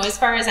 But, as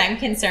far as I'm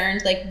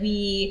concerned, like,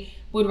 we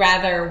would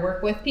rather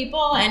work with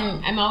people,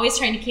 and I'm always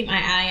trying to keep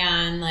my eye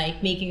on,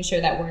 like, making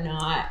sure that we're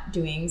not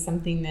doing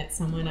something that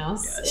someone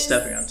else is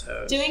stepping on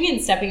toes. Doing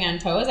and stepping on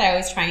toes. I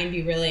always try and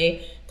be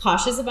really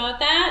cautious about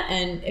that,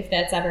 and if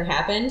that's ever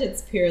happened,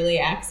 it's purely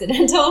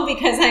accidental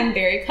because I'm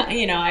very,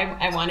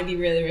 I want to be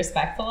really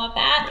respectful of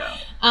that.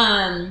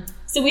 Yeah.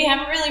 So we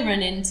haven't really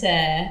run into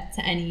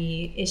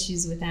any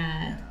issues with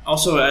that.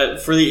 Also,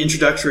 for the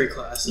introductory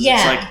classes,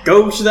 it's like,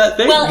 go to that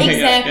thing. Well,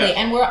 exactly.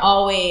 Yeah. And we're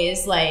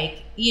always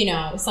like,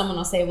 someone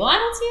will say, well, I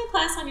don't see a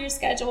class on your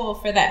schedule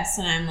for this.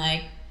 And I'm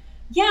like,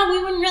 yeah, we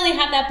wouldn't really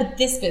have that, but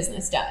this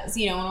business does,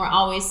 and we're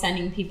always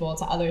sending people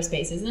to other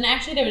spaces. And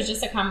actually, there was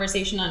just a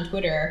conversation on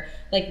Twitter,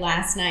 like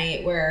last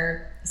night,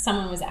 where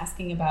someone was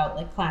asking about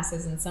like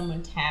classes, and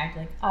someone tagged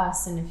like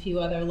us and a few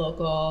other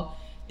local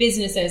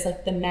businesses,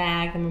 like the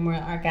MAG, the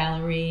Memorial Art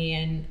Gallery,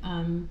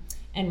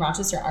 and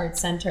Rochester Art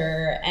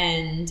Center.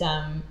 And,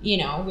 we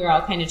were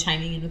all kind of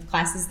chiming in with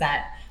classes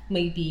that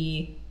might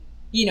be,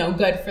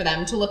 good for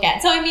them to look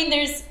at. So, I mean,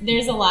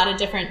 there's a lot of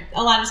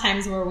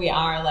times where we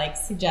are like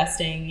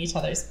suggesting each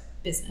other's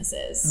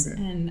businesses. Okay.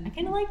 And I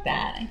kind of like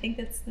that. I think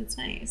that's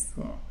nice.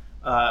 Cool.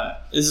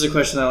 This is a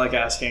question that I like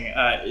asking.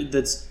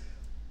 That's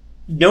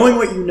knowing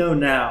what you know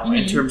now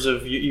in terms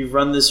of you've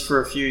run this for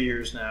a few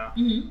years now.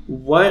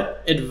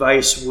 What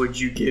advice would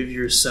you give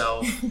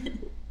yourself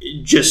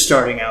just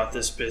starting out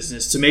this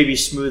business to maybe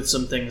smooth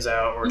some things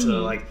out, or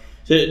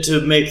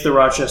to make the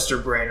Rochester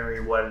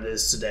Brainery what it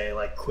is today,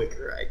 like,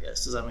 quicker, I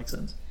guess? Does that make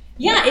sense?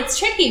 Yeah, it's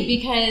tricky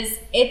because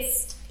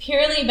it's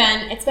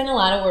been a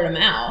lot of word of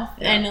mouth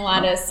and a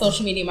lot of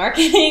social media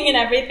marketing and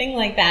everything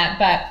like that.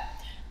 But,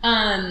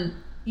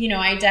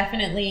 I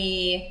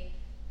definitely...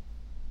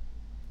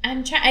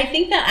 I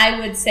think that I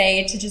would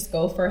say to just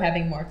go for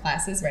having more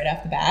classes right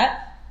off the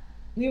bat.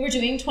 We were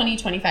doing 20,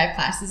 25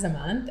 classes a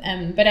month.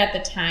 But at the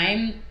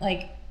time,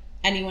 like,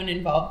 anyone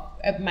involved,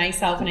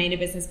 myself and I had a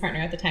business partner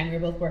at the time, we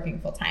were both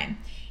working full time,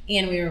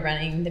 and we were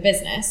running the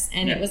business.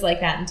 And it was like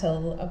that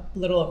until a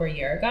little over a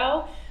year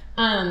ago.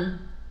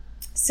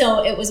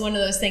 So it was one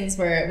of those things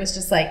where it was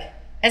just like,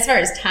 as far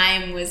as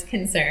time was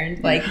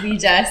concerned, like, we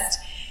just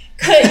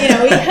we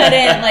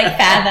couldn't like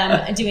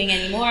fathom doing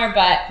any more.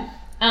 But,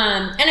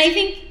 and I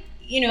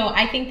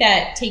think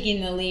that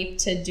taking the leap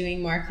to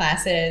doing more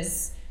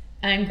classes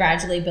and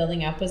gradually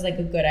building up was like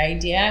a good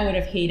idea. I would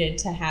have hated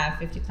to have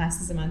 50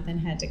 classes a month and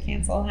had to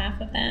cancel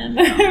half of them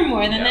or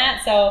more than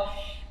that. So,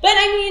 but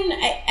I mean,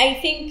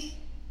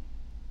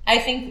 I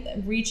think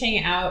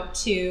reaching out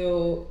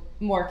to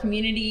more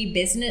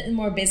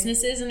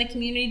businesses in the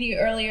community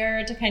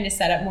earlier to kind of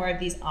set up more of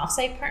these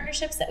offsite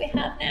partnerships that we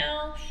have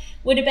now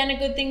would have been a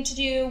good thing to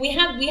do. We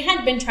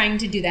had been trying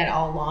to do that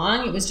all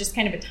along. It was just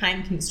kind of a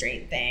time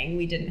constraint thing.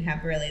 We didn't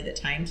have really the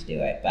time to do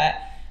it, but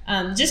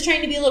just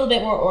trying to be a little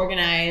bit more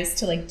organized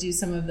to like do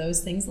some of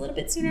those things a little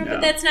bit sooner. But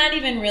that's not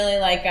even really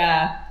like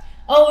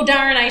oh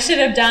darn, I should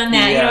have done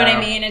that. You know what I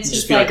mean? It's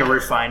just like a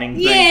refining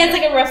thing. Yeah, it's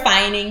like a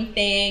refining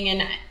thing.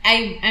 And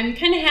I'm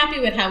kind of happy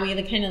with how we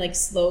kind of like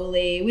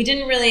slowly, we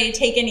didn't really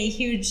take any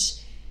huge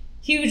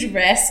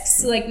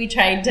risks. Like, we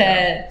tried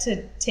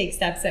to take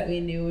steps that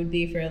we knew would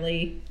be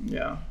fairly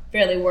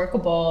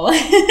workable.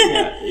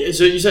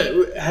 So you said,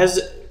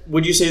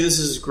 would you say this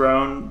has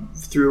grown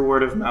through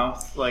word of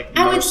mouth? Like,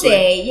 I would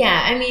say,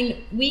 yeah. I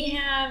mean, we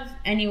have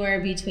anywhere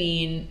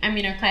between,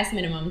 our class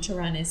minimum to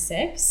run is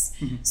 6.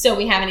 So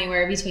we have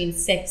anywhere between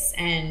 6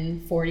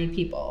 and 40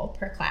 people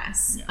per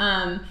class.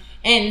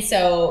 And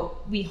so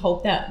we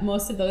hope that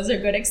most of those are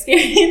good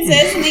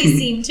experiences, and they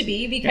seem to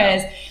be,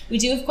 because we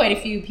do have quite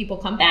a few people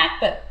come back,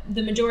 but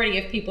the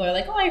majority of people are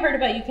like, oh, I heard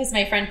about you because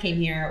my friend came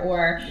here,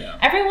 or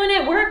everyone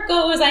at work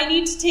goes, I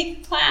need to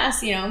take a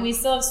class, and we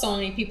still have so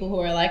many people who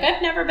are like,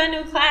 I've never been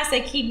to a class, I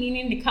keep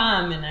meaning to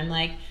come, and I'm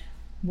like,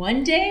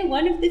 one day,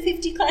 one of the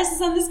 50 classes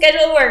on the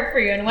schedule will work for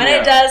you. And when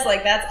it does,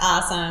 like, that's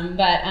awesome.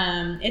 But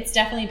it's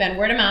definitely been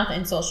word of mouth,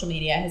 and social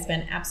media has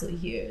been absolutely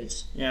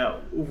huge. Yeah,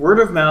 word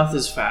of mouth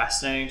is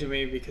fascinating to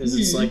me because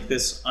it's like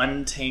this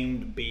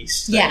untamed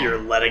beast that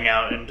you're letting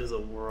out into the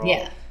world.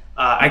 Yeah.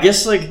 I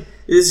guess, like,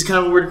 this is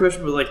kind of a weird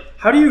question, but like,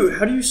 how do you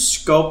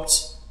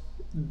sculpt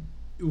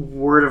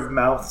word of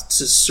mouth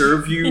to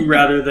serve you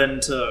rather than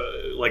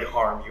to like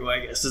harm you, I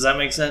guess? Does that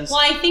make sense? Well,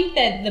 I think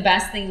that the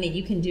best thing that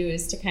you can do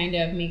is to kind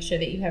of make sure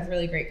that you have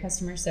really great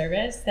customer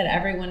service, that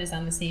everyone is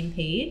on the same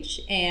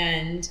page,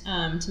 and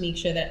to make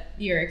sure that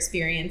your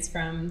experience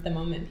from the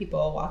moment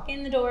people walk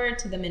in the door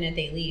to the minute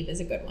they leave is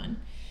a good one.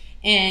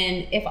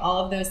 And if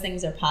all of those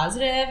things are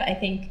positive, I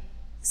think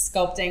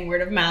sculpting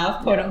word of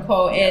mouth, quote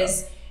unquote,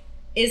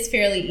 is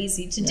fairly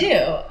easy to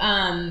do.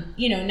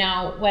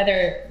 Now,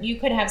 whether you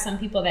could have some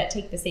people that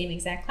take the same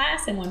exact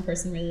class and one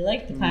person really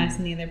liked the class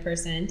and the other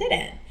person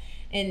didn't.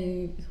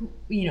 And,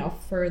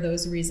 for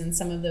those reasons,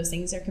 some of those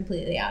things are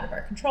completely out of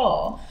our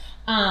control.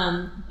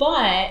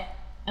 But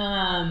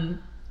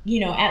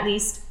at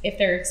least if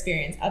their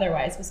experience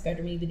otherwise was good,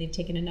 or maybe they've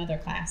taken another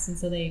class and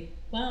so I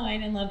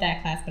didn't love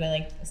that class, but I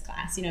liked this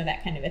class,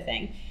 that kind of a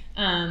thing.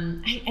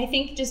 I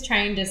think just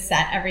trying to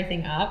set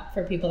everything up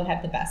for people to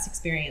have the best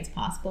experience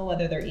possible,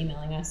 whether they're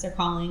emailing us or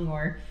calling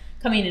or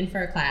coming in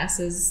for a class,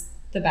 is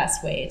the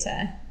best way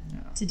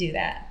to do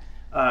that.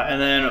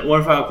 And then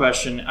one final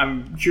question.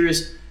 I'm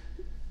curious,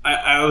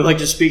 I would like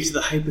to speak to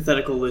the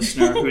hypothetical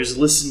listener who has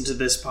listened to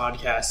this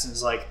podcast and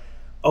is like,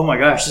 oh my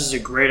gosh, this is a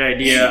great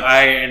idea.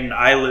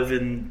 I live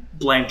in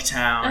blank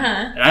town,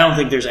 and I don't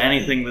think there's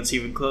anything that's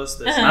even close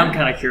to this. And I'm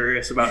kind of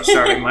curious about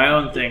starting my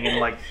own thing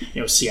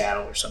in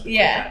Seattle or something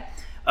like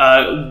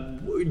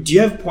that. Do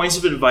you have points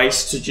of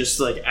advice to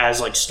just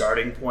as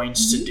starting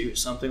points to do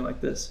something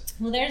like this?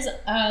 Well, there's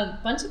a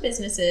bunch of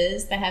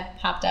businesses that have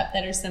popped up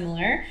that are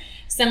similar.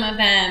 Some of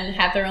them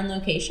have their own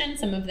location,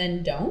 some of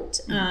them don't.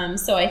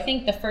 So I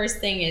think the first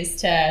thing is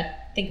to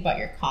think about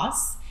your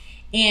costs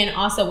and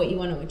also what you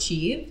want to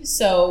achieve.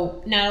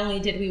 So not only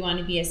did we want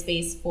to be a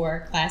space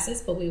for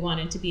classes, but we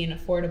wanted to be an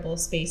affordable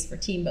space for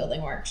team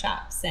building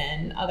workshops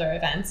and other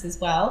events as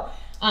well.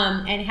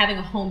 And having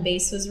a home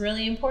base was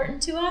really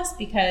important to us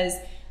because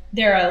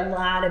there are a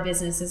lot of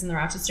businesses in the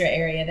Rochester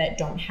area that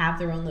don't have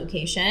their own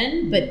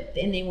location,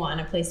 and they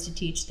want a place to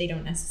teach. They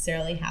don't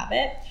necessarily have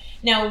it.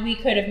 Now, we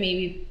could have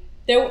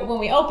when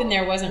we opened,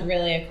 there wasn't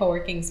really a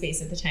co-working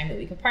space at the time that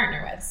we could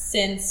partner with.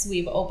 Since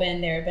we've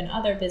opened, there have been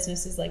other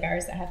businesses like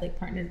ours that have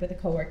partnered with a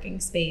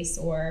co-working space,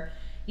 or,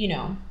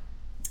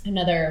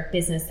 another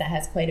business that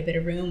has quite a bit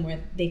of room where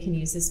they can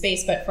use the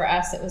space. But for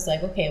us, it was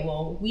okay,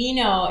 well, we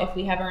know if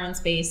we have our own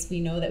space,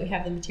 we know that we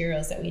have the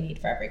materials that we need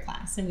for every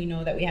class, and we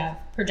know that we have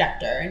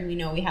projector, and we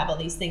know we have all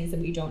these things that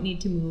we don't need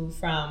to move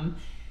from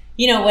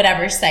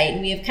whatever site.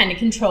 And we have kind of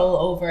control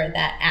over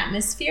that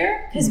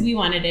atmosphere because we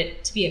wanted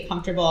it to be a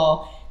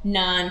comfortable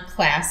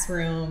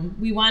non-classroom.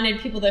 We wanted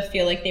people to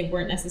feel like they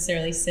weren't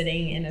necessarily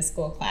sitting in a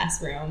school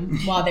classroom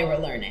while they were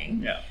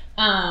learning.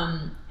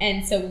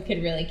 And so we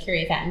could really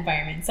curate that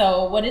environment.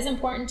 So what is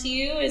important to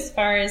you as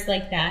far as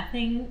that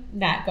thing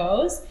that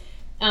goes?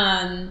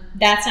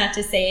 That's not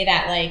to say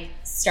that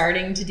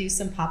starting to do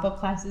some pop-up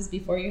classes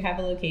before you have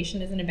a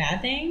location isn't a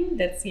bad thing.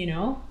 That's,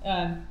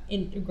 a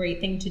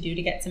great thing to do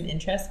to get some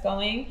interest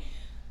going.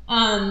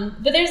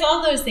 But there's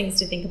all those things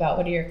to think about.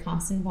 What are your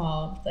costs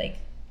involved?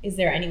 Is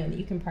there anyone that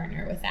you can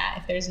partner with that?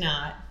 If there's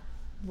not,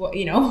 what do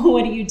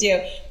you do?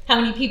 How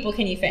many people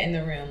can you fit in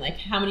the room?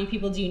 How many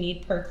people do you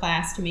need per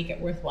class to make it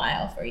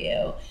worthwhile for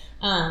you?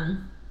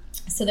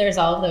 So there's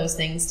all of those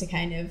things to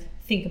kind of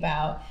think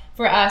about.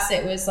 For us,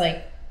 it was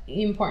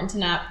important to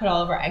not put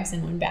all of our eggs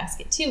in one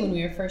basket too. When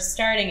we were first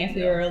starting, if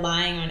we were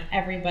relying on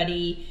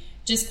everybody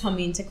just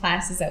coming to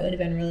classes, that would have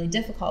been really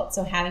difficult.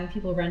 So having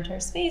people rent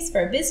our space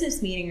for a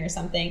business meeting or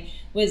something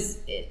was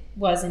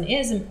and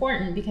is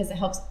important because it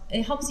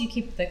helps you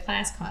keep the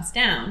class costs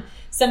down.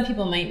 Some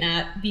people might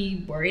not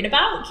be worried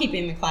about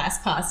keeping the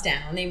class costs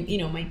down. They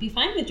might be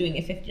fine with doing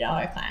a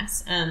 $50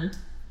 class. And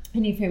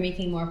if you're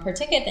making more per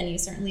ticket, then you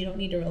certainly don't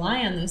need to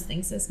rely on those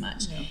things as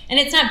much. And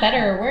it's not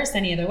better or worse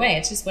any other way.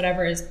 It's just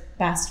whatever is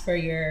best for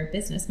your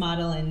business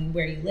model and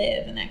where you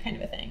live and that kind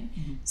of a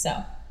thing.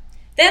 So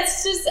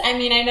that's just, I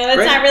know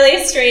that's not really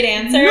a straight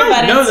answer,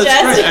 but it's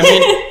just...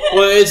 Great.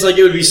 It's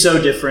it would be so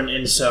different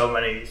in so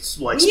many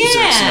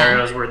specific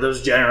scenarios where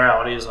those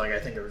generalities, I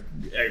think are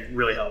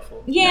really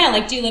helpful. Do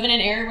you live in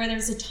an area where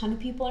there's a ton of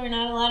people or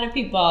not a lot of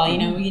people?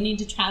 You need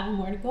to travel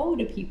more to go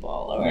to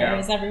people, or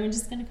is everyone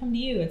just going to come to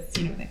you? It's,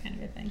 that kind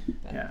of a thing.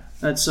 But.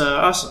 That's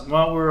awesome.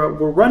 Well,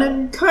 we're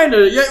running kind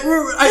of...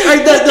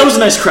 that was a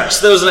nice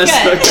crest. That was a nice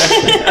crest.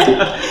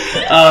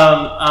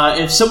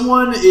 If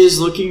someone is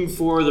looking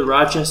for the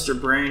Rochester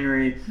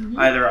Brainery,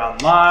 either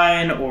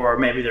online or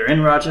maybe they're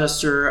in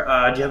Rochester,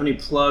 do you have any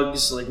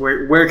plugs?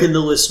 Where can the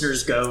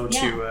listeners go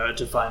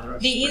to find the Rochester Brainery?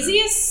 The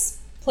easiest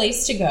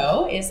place to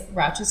go is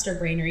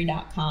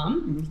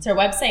rochesterbrainery.com. It's our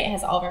website. It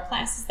has all of our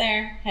classes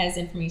there, has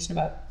information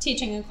about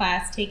teaching a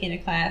class, taking a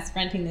class,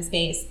 renting the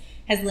space,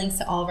 has links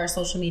to all of our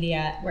social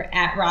media. We're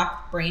at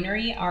Rock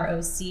Brainery,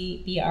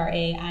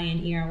 ROCBRAINERY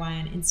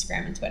on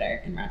Instagram and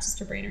Twitter, and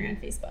Rochester Brainery on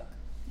Facebook.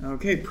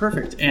 Okay,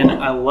 perfect. And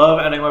I love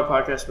ending my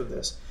podcast with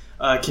this.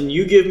 Can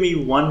you give me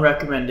one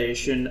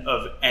recommendation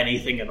of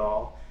anything at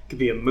all? It could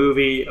be a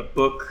movie, a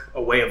book,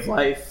 a way of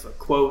life, a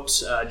quote,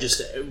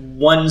 just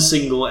one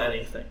single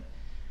anything.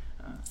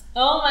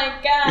 Oh my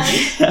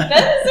gosh,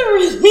 that is a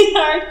really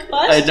hard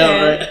question. I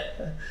know,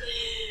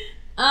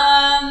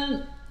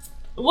 right?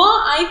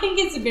 Well, I think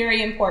it's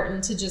very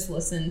important to just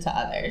listen to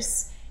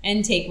others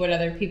and take what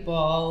other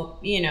people,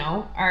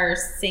 are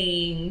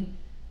saying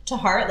to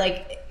heart.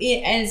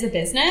 As a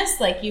business,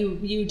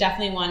 you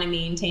definitely want to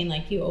maintain,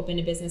 you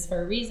opened a business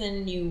for a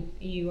reason,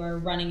 you are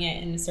running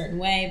it in a certain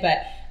way,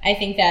 but I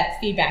think that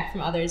feedback from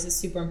others is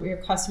super important.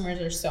 Your customers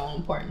are so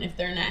important. If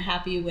they're not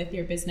happy with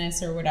your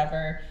business or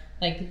whatever,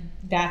 like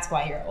that's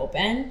why you're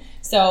open.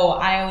 So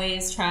I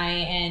always try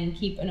and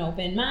keep an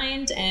open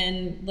mind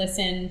and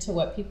listen to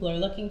what people are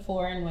looking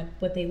for and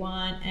what they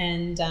want,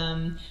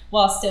 and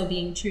while still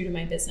being true to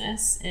my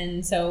business.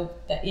 And so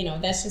that, you know,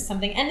 that's just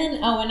something. And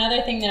then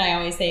another thing that I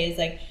always say is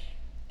like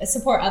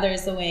support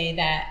others the way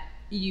that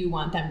you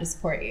want them to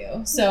support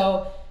you.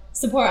 So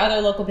support other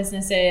local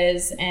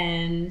businesses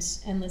and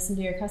listen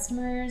to your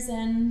customers,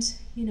 and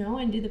you know,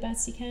 and do the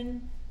best you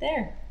can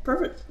there.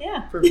 Perfect.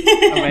 Yeah. Perfect.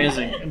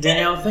 Amazing.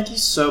 Danielle, thank you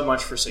so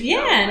much for sitting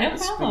down. Yeah, no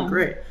It's problem. been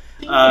great.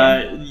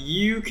 Thank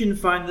you can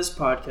find this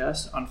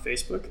podcast on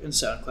Facebook and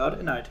SoundCloud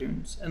and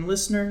iTunes. And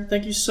listener,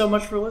 thank you so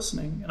much for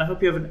listening, and I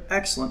hope you have an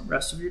excellent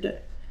rest of your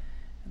day.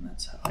 And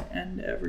that's how I end every